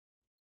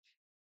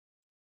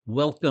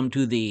Welcome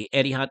to the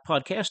Eddie Hyatt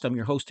Podcast. I'm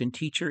your host and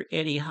teacher,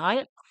 Eddie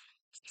Hyatt.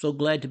 So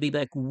glad to be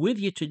back with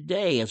you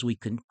today as we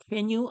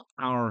continue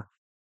our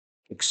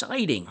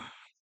exciting,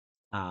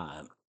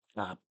 uh,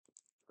 uh,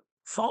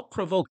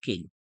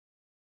 thought-provoking,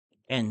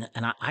 and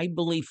I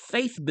believe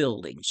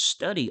faith-building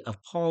study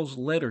of Paul's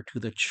letter to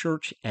the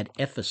church at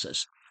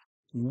Ephesus.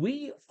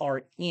 We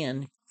are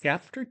in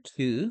chapter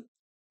 2,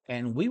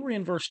 and we were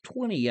in verse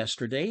 20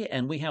 yesterday,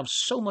 and we have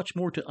so much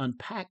more to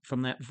unpack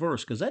from that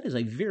verse because that is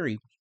a very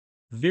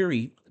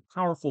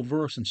powerful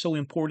verse and so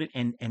important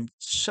and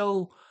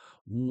so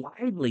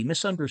widely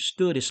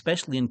misunderstood,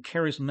 especially in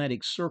charismatic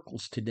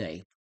circles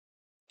today.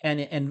 And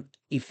in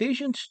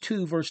Ephesians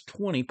 2, verse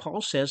 20,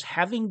 Paul says,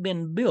 having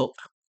been built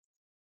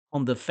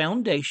on the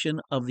foundation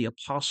of the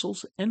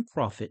apostles and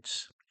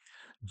prophets,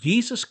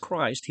 Jesus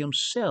Christ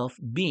himself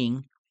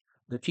being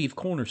the chief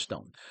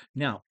cornerstone.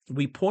 Now,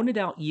 we pointed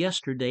out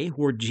yesterday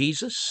where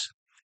Jesus,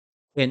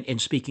 in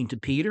speaking to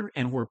Peter,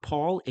 and where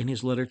Paul in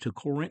his letter to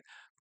Corinth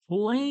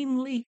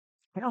plainly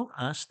tell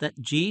us that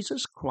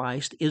Jesus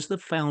Christ is the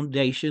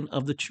foundation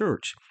of the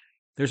church.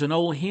 There's an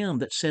old hymn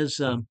that says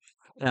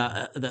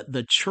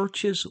the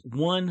church's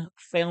one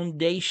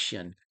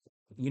foundation.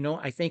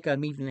 I think I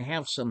even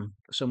have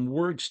some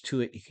words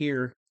to it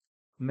here,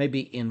 maybe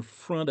in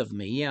front of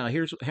me. Yeah,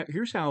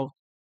 here's how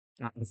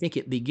I think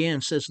it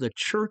begins. Says the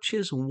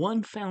church's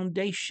one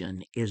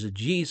foundation is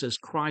Jesus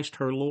Christ,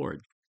 her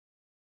Lord.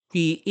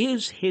 He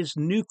is his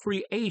new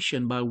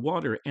creation by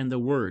water and the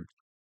word.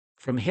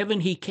 From heaven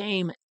he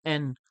came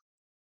and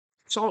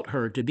sought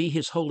her to be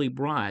his holy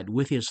bride.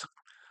 With his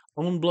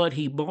own blood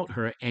he bought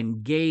her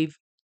and gave,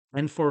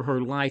 and for her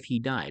life he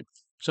died.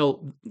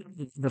 So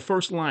the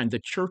first line,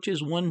 the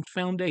church's one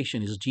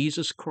foundation is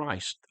Jesus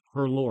Christ,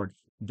 her Lord.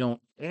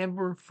 Don't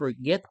ever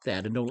forget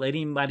that, and don't let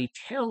anybody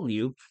tell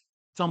you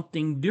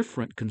something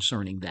different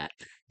concerning that.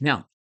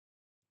 Now,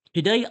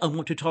 today I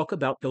want to talk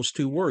about those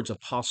two words,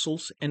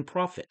 apostles and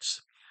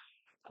prophets.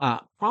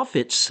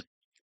 Prophets,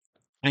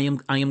 I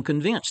am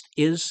convinced,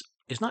 is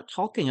not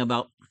talking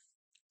about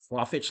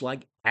prophets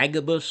like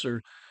Agabus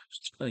or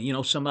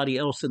somebody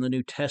else in the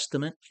New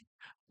Testament.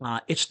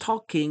 It's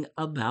talking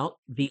about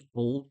the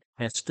Old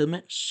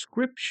Testament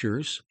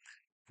scriptures,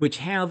 which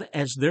have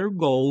as their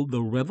goal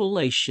the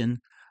revelation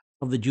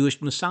of the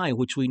Jewish Messiah,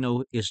 which we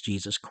know is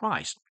Jesus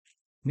Christ.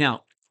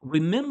 Now,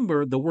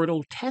 remember, the word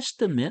Old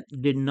Testament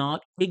did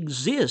not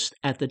exist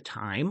at the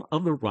time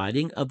of the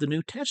writing of the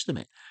New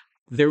Testament.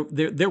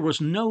 There was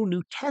no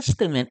New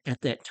Testament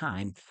at that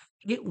time.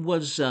 It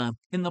was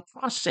in the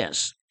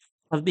process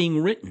of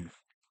being written.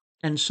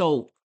 And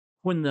so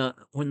when the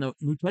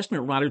New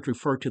Testament writers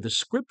refer to the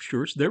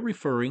scriptures, they're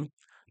referring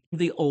to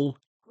the Old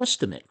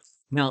Testament.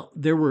 Now,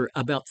 there were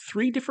about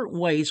three different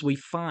ways we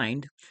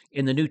find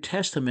in the New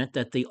Testament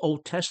that the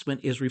Old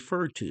Testament is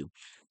referred to.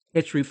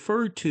 It's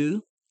referred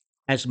to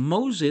as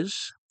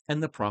Moses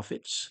and the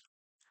prophets.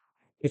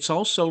 It's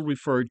also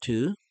referred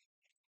to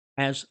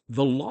as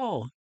the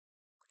law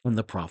and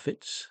the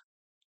prophets.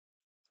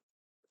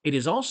 It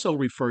is also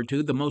referred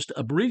to, the most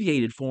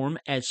abbreviated form,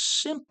 as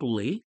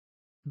simply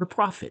the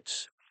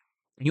prophets.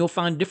 And you'll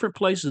find different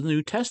places in the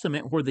New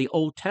Testament where the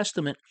Old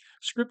Testament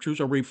scriptures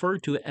are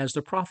referred to as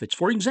the prophets.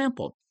 For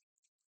example,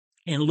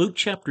 in Luke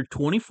chapter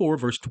 24,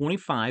 verse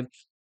 25,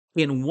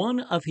 in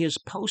one of his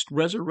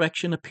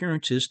post-resurrection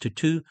appearances to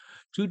two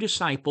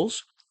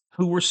disciples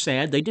who were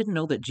sad, they didn't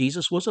know that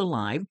Jesus was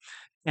alive,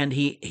 and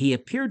he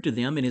appeared to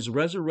them in his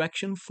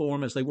resurrection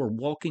form as they were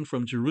walking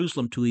from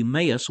Jerusalem to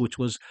Emmaus, which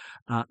was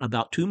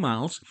about 2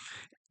 miles.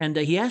 And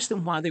he asked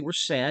them why they were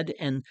sad,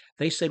 and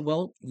they said,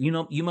 well,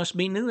 you must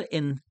be new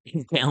in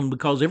town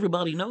because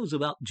everybody knows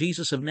about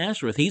Jesus of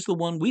Nazareth. He's the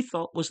one we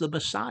thought was the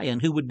Messiah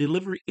and who would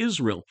deliver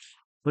Israel.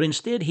 But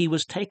instead, he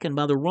was taken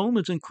by the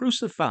Romans and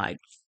crucified.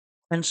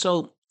 And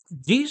so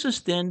Jesus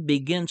then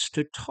begins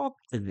to talk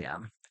to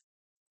them,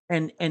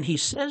 and he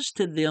says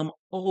to them,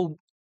 oh,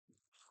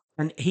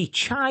 and he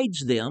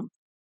chides them,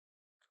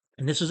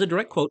 and this is a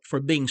direct quote,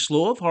 for being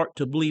slow of heart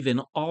to believe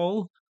in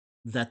all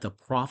that the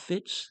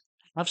prophets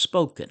have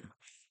spoken.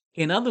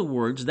 In other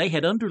words, they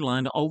had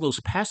underlined all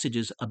those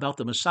passages about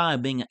the Messiah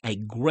being a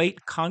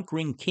great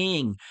conquering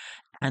king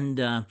and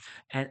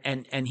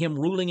and him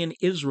ruling in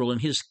Israel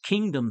and his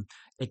kingdom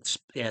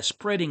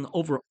spreading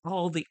over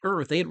all the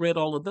earth. They had read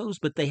all of those,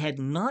 but they had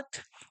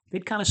not.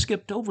 They'd kind of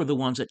skipped over the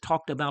ones that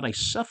talked about a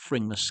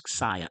suffering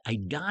Messiah, a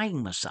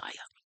dying Messiah.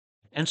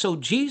 And so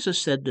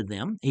Jesus said to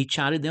them, he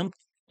chided them,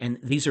 and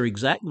these are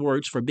exact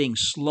words, for being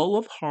slow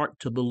of heart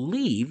to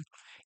believe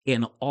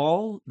in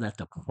all that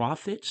the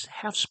prophets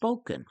have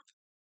spoken,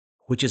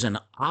 which is an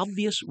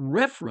obvious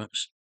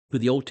reference to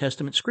the Old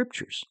Testament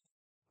scriptures.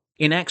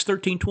 In Acts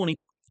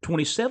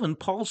 13:27,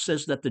 Paul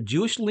says that the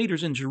Jewish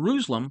leaders in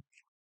Jerusalem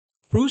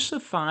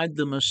crucified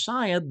the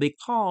Messiah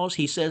because,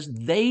 he says,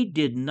 they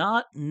did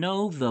not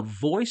know the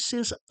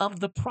voices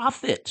of the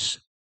prophets,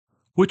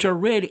 which are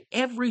read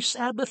every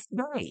Sabbath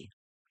day.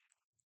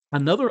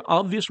 Another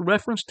obvious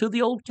reference to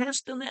the Old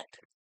Testament.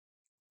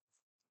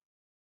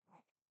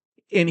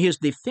 In his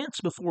defense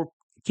before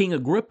King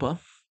Agrippa,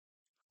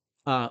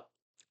 uh,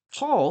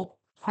 Paul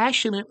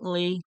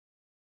passionately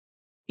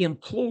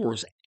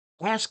implores,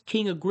 ask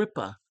King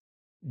Agrippa,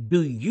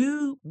 do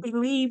you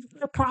believe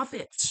the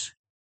prophets?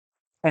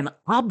 An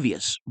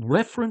obvious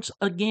reference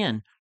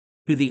again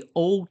to the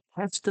Old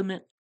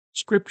Testament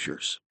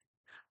scriptures.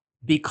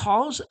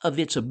 Because of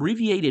its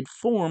abbreviated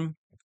form,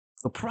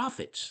 the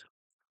prophets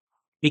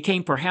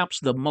became perhaps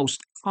the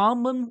most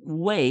common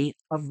way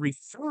of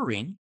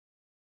referring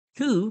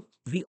to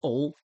the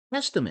Old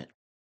Testament.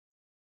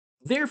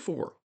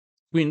 Therefore,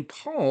 when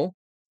Paul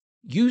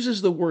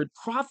uses the word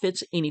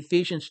prophets in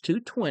Ephesians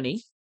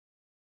 2:20,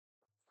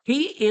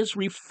 he is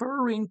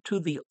referring to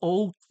the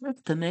Old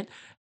Testament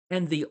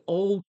and the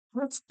Old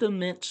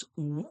Testament's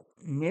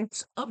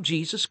witness of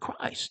Jesus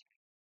Christ.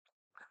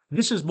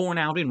 This is borne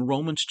out in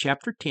Romans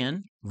chapter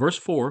 10, verse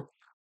 4,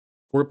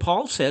 where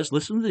Paul says,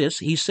 listen to this,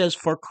 he says,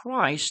 for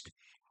Christ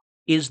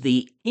is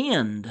the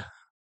end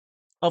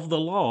of the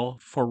law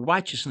for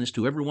righteousness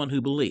to everyone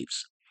who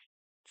believes.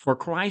 For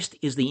Christ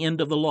is the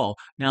end of the law.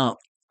 Now,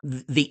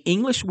 the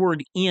English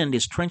word end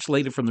is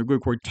translated from the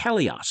Greek word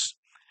teleos.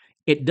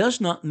 It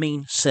does not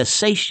mean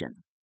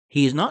cessation.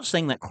 He is not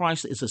saying that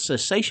Christ is a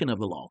cessation of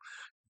the law.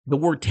 The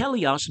word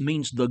teleos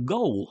means the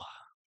goal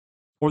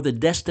or the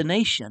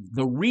destination,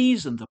 the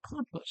reason, the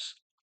purpose.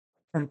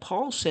 And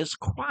Paul says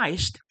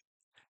Christ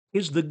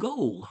is the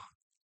goal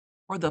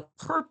or the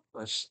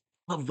purpose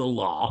of the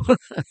law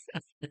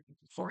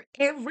for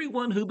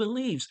everyone who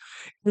believes.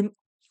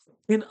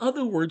 In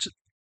other words,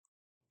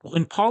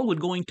 when Paul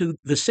would go into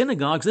the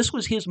synagogues, this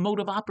was his mode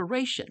of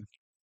operation.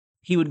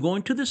 He would go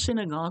into the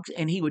synagogues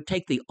and he would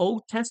take the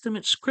Old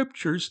Testament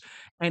scriptures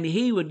and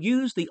he would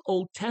use the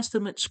Old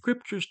Testament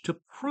scriptures to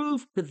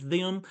prove to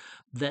them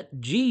that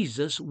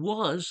Jesus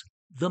was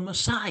the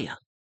Messiah.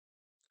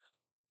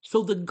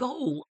 So the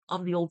goal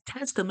of the Old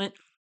Testament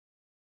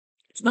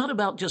is not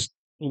about just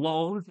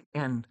laws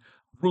and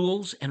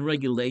rules and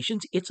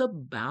regulations. It's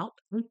about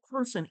a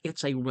person.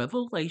 It's a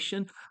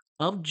revelation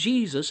of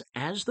Jesus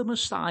as the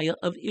Messiah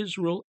of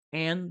Israel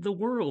and the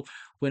world.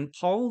 When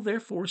Paul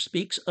therefore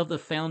speaks of the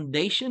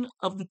foundation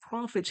of the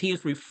prophets, he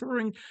is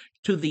referring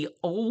to the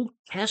Old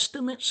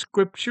Testament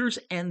scriptures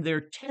and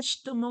their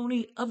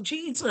testimony of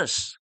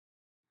Jesus.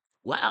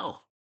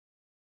 Wow.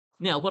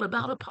 Now, what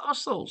about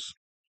apostles?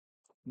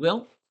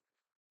 Well,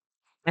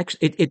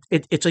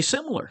 it's a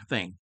similar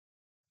thing.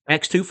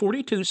 Acts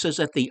 2:42 says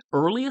that the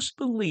earliest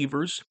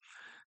believers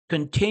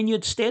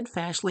continued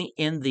steadfastly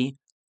in the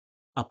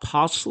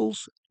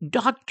apostles'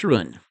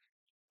 doctrine.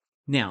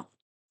 Now,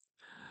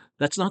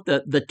 that's not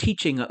the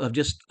teaching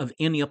of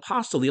any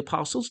apostle. The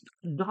apostles'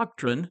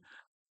 doctrine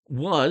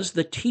was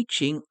the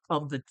teaching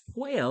of the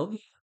 12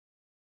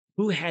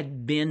 who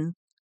had been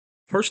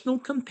personal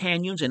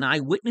companions and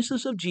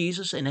eyewitnesses of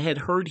Jesus and had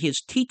heard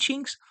his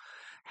teachings,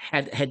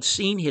 had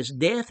seen his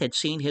death, had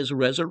seen his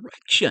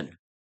resurrection.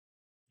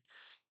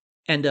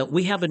 And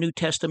we have a New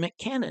Testament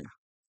canon.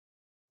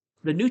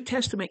 The New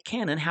Testament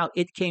canon, how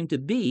it came to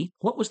be,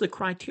 what was the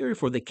criteria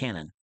for the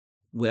canon?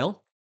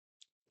 Well,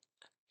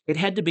 it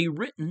had to be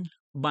written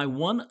by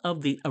one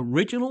of the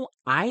original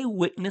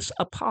eyewitness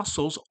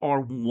apostles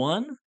or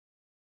one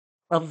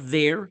of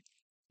their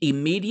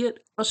immediate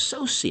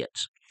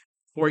associates.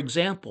 For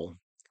example,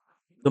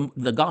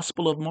 the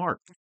Gospel of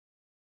Mark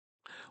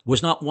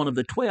was not one of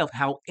the 12.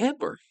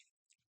 However,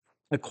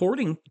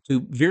 according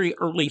to very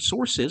early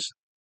sources,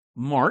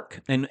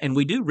 Mark, and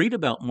we do read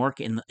about Mark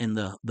in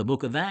the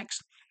book of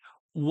Acts,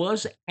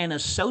 was an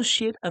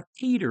associate of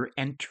Peter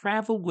and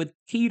traveled with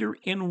Peter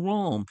in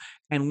Rome.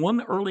 And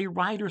one early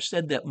writer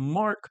said that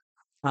Mark,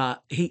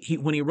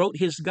 when he wrote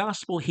his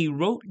gospel, he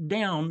wrote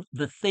down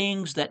the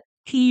things that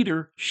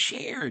Peter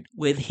shared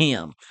with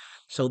him.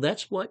 So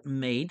that's what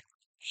made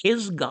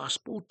his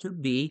gospel to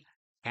be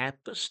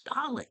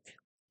apostolic.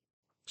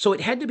 So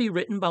it had to be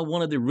written by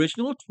one of the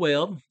original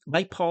 12,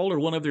 by Paul or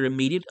one of their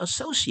immediate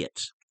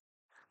associates.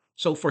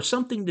 So for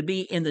something to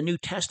be in the New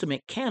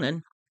Testament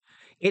canon,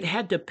 it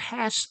had to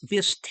pass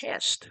this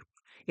test.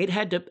 It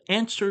had to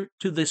answer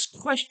to this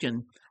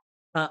question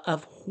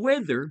of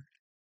whether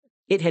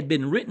it had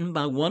been written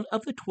by one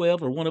of the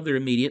 12 or one of their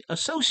immediate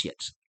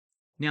associates.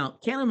 Now,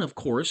 canon, of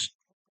course,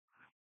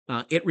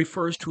 it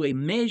refers to a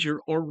measure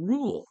or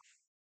rule.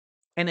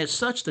 And as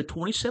such, the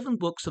 27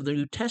 books of the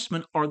New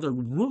Testament are the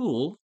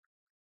rule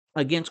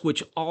against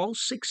which all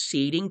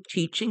succeeding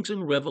teachings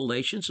and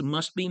revelations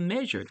must be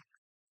measured.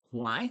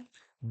 Why?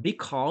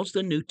 Because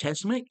the New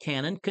Testament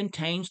canon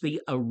contains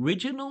the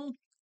original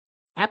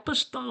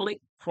apostolic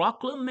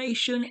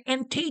proclamation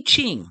and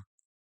teaching.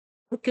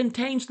 It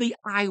contains the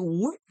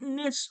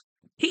eyewitness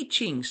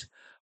teachings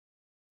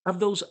of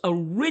those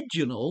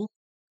original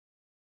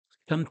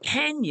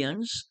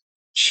companions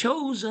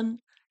chosen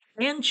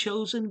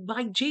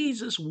by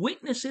Jesus,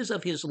 witnesses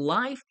of his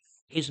life,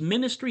 his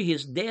ministry,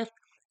 his death,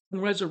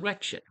 and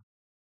resurrection.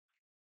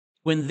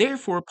 When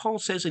therefore Paul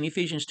says in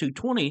Ephesians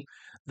 2:20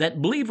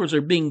 that believers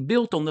are being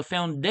built on the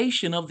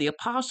foundation of the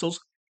apostles,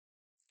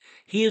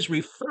 he is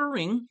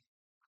referring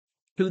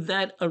to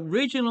that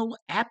original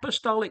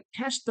apostolic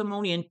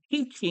testimony and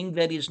teaching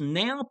that is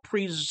now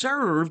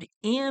preserved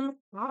in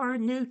our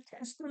New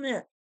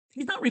Testament.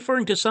 He's not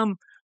referring to some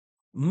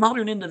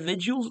modern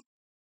individual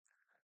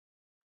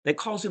that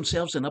calls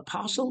themselves an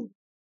apostle.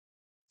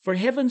 For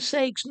heaven's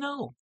sakes,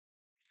 no.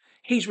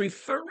 He's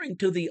referring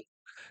to the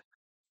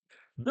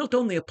built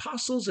on the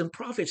apostles and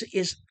prophets,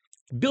 is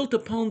built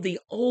upon the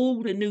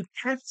Old and New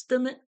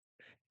Testament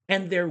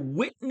and their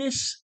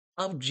witness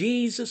of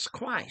Jesus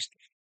Christ.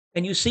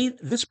 And you see,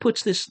 this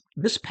puts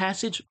this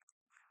passage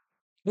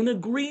in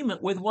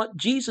agreement with what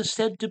Jesus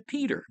said to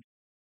Peter.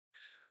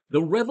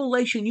 The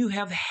revelation you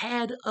have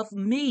had of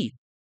me.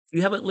 If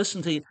you haven't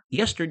listened to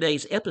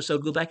yesterday's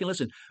episode, go back and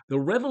listen.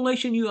 The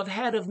revelation you have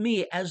had of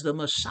me as the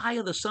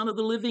Messiah, the Son of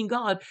the living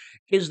God,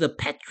 is the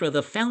Petra,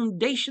 the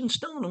foundation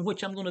stone on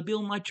which I'm going to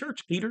build my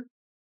church, Peter.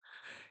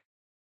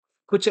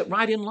 Puts it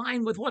right in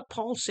line with what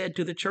Paul said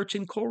to the church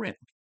in Corinth.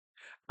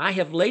 I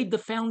have laid the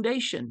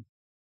foundation.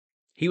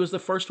 He was the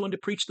first one to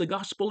preach the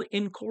gospel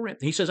in Corinth.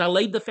 He says, I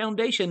laid the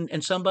foundation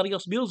and somebody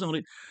else builds on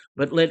it.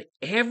 But let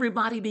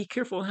everybody be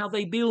careful how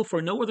they build,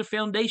 for no other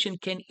foundation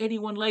can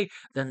anyone lay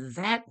than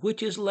that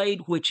which is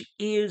laid, which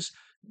is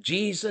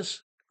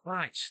Jesus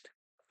Christ.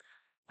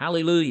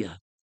 Hallelujah.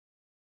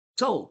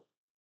 So,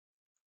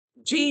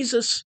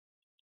 Jesus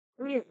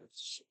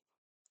is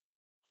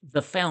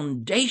the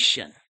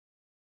foundation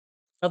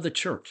of the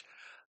church.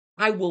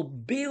 I will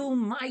build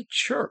my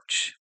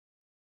church.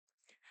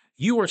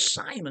 You are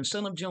Simon,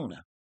 son of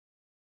Jonah.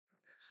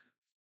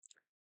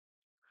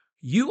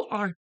 You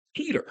are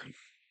Peter.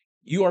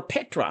 You are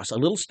Petros, a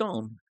little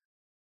stone.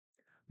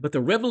 But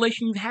the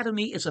revelation you've had of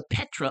me is a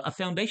Petra, a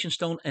foundation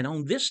stone. And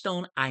on this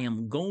stone, I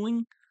am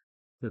going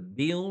to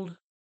build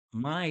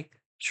my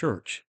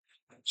church.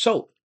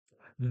 So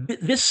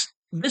this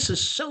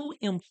is so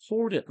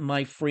important,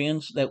 my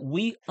friends, that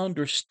we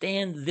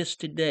understand this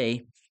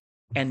today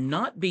and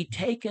not be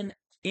taken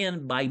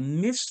in by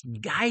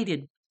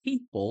misguided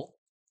people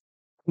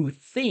who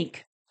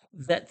think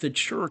that the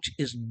church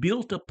is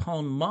built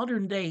upon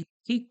modern day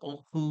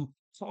people who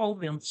call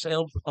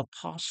themselves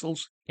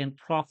apostles and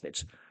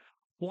prophets.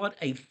 What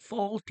a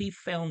faulty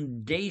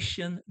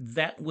foundation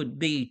that would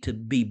be, to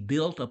be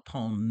built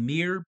upon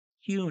mere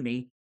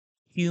puny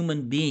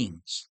human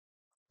beings.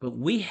 But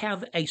we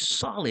have a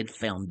solid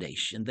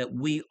foundation that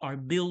we are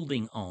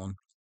building on.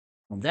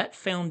 And that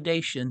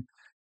foundation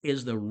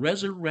is the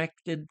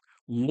resurrected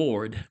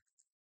Lord,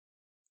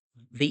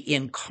 the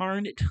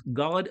incarnate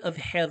God of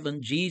heaven,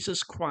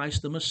 Jesus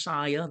Christ, the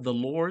Messiah, the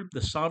Lord,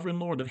 the sovereign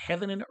Lord of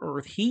heaven and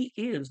earth. He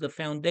is the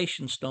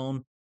foundation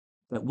stone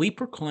that we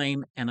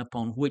proclaim and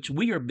upon which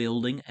we are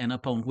building and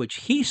upon which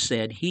he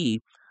said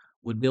he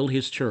would build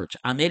his church.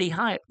 I'm Eddie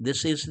Hyatt.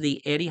 This is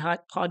the Eddie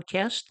Hyatt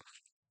Podcast.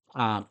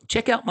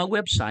 Check out my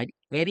website,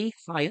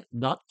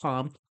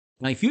 eddiehyatt.com.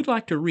 Now, if you'd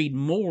like to read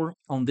more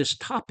on this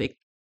topic,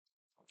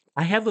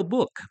 I have a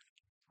book.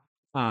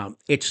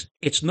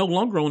 It's no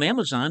longer on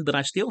Amazon, but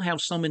I still have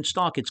some in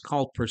stock. It's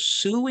called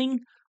Pursuing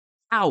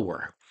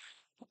Power.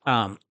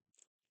 Um,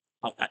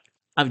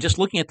 I'm just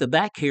looking at the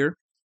back here.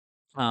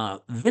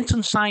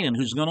 Vincent Simon,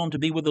 who's gone on to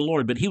be with the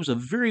Lord, but he was a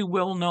very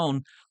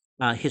well-known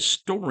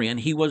historian.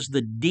 He was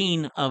the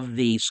dean of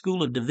the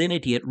School of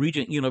Divinity at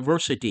Regent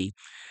University,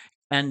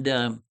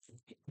 and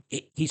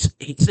he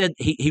said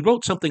he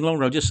wrote something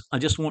longer. I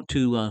just want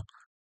to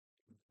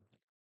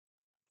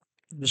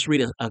just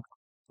read a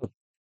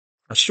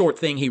short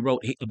thing he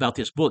wrote about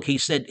this book. He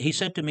said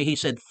to me,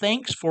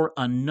 thanks for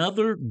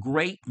another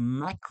great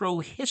macro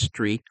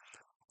history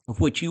of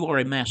which you are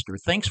a master.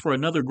 Thanks for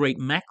another great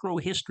macro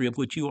history of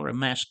which you are a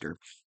master.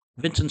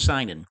 Vincent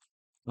Simon,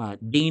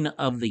 Dean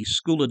of the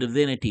School of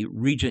Divinity,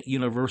 Regent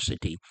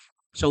University.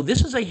 So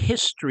this is a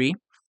history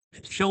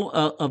show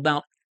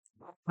about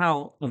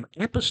how of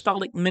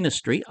apostolic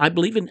ministry. I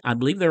believe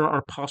there are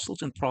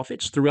apostles and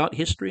prophets throughout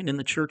history and in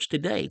the church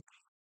today.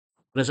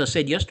 But as I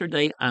said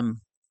yesterday, I'm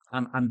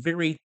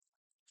very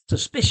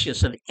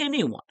suspicious of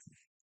anyone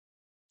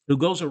who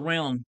goes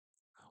around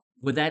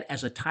with that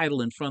as a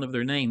title in front of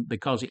their name,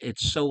 because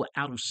it's so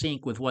out of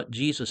sync with what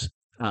Jesus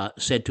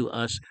said to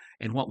us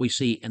and what we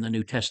see in the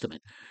New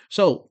Testament.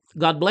 So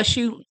God bless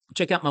you.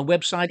 Check out my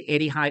website,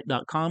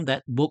 eddiehyatt.com.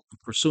 That book,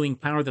 Pursuing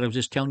Power, that I was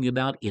just telling you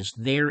about, is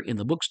there in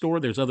the bookstore.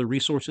 There's other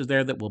resources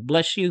there that will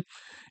bless you.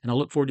 And I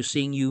look forward to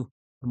seeing you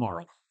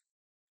tomorrow.